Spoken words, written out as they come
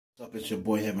What's up? It's your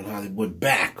boy Heaven Hollywood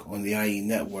back on the IE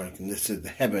Network, and this is the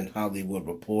Heaven Hollywood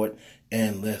Report,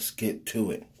 and let's get to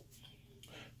it.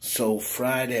 So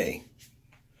Friday,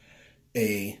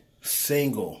 a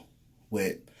single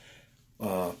with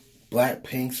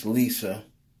Blackpink's Lisa,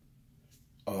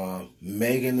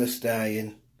 Megan Thee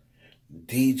Stallion,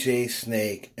 DJ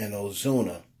Snake, and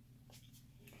Ozuna.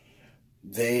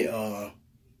 They are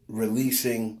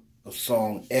releasing a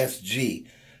song, SG,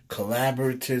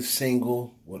 collaborative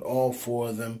single with all four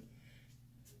of them.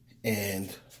 And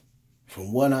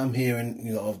from what I'm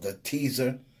hearing, of the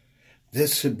teaser,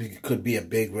 this could be a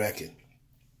big record.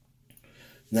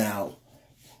 Now,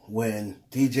 when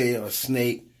DJ or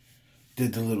Snake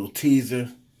did the little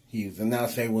teaser, he was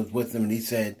announcing everyone's with him, and he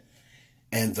said,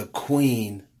 and the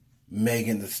Queen,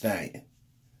 Megan Thee Stallion.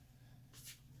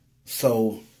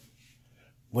 So,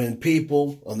 when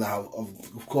people, now,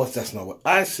 of course, that's not what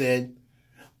I said,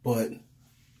 but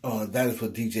that is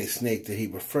what DJ Snake did. He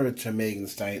referred to Megan Thee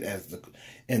Stallion as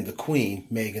the Queen,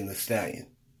 Megan Thee Stallion.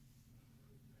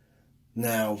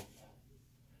 Now,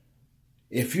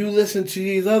 if you listen to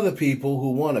these other people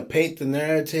who want to paint the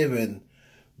narrative and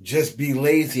just be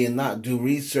lazy and not do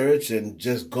research and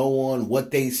just go on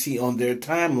what they see on their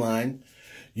timeline,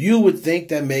 you would think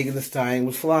that Megan Thee Stallion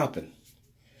was flopping.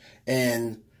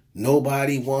 And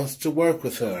nobody wants to work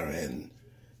with her, and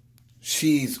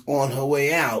she's on her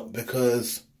way out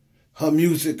because her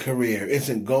music career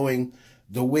isn't going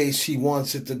the way she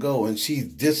wants it to go, and she's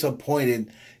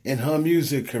disappointed in her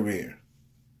music career.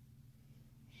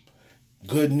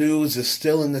 Good News is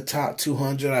still in the top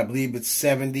 200. I believe it's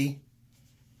 70.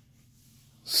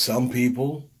 Some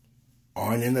people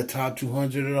aren't in the top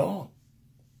 200 at all.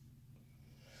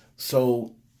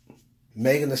 So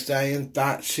Megan Thee Stallion,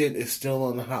 Thought Shit is still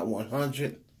on the Hot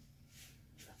 100.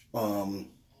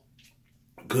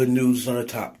 Good News on the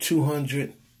top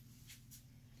 200.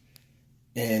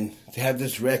 And to have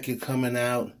this record coming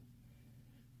out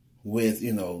with,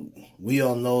 we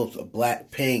all know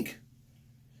Blackpink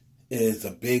is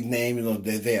a big name.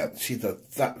 She's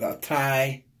a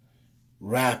Thai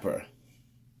rapper.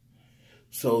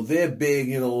 So they're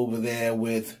big, over there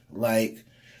with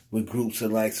groups that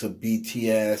likes of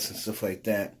BTS and stuff like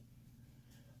that.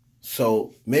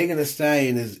 So Megan Thee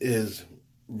Stallion is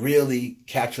really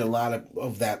capturing a lot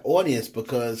of that audience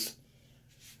because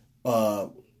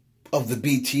of the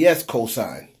BTS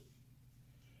cosign.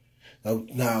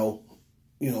 Now,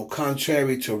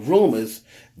 contrary to rumors,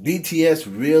 BTS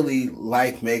really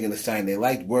liked Megan Thee Stallion. They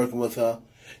liked working with her.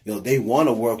 They want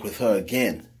to work with her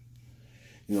again.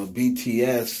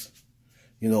 BTS,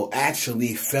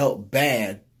 actually felt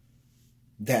bad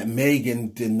that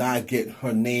Megan did not get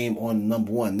her name on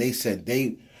 #1. They said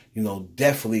they,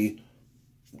 definitely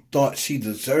thought she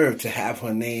deserved to have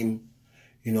her name,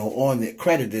 on it,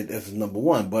 credited as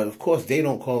 #1. But of course, they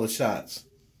don't call the shots.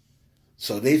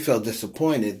 So they felt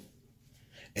disappointed,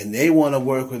 and they want to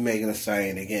work with Megan Thee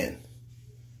Stallion again.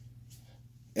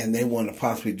 And they want to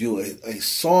possibly do a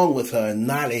song with her,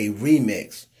 not a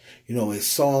remix. A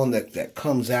song that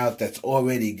comes out that's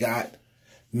already got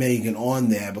Megan on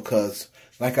there, because,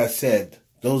 like I said,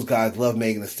 those guys love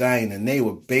Megan Thee Stallion, and they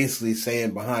were basically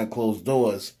saying behind closed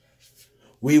doors,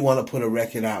 we want to put a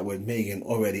record out with Megan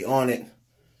already on it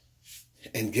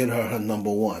and get her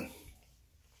 #1.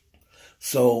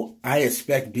 So I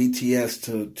expect BTS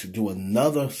to do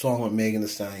another song with Megan Thee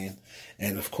Stallion.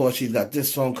 And of course, she's got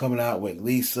this song coming out with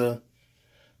Lisa,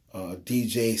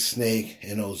 DJ Snake,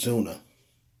 and Ozuna.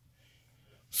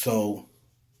 So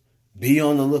be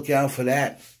on the lookout for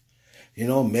that.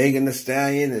 Megan Thee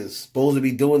Stallion is supposed to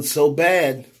be doing so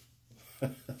bad.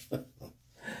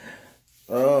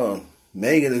 Oh,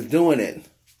 Megan is doing it.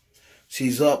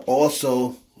 She's up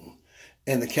also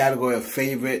in the category of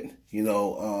favorite,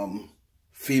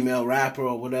 female rapper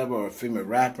or whatever, or female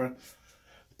rapper.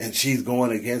 And she's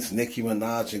going against Nicki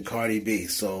Minaj and Cardi B.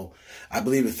 So I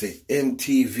believe it's the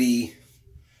MTV.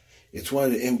 It's one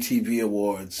of the MTV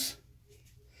awards.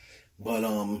 But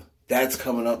that's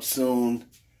coming up soon.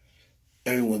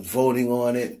 Everyone's voting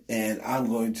on it, and I'm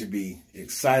going to be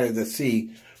excited to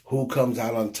see who comes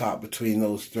out on top between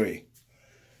those three.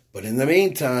 But in the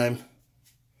meantime,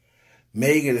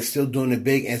 Megan is still doing it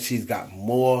big, and she's got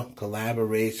more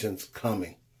collaborations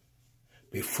coming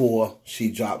before she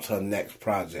drops her next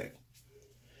project.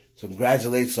 So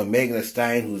congratulations on Megan Thee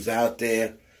Stallion, who's out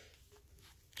there.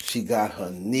 She got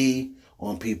her knee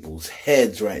on people's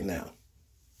heads right now.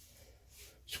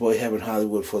 It's your boy Heaven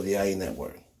Hollywood for the IE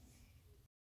Network.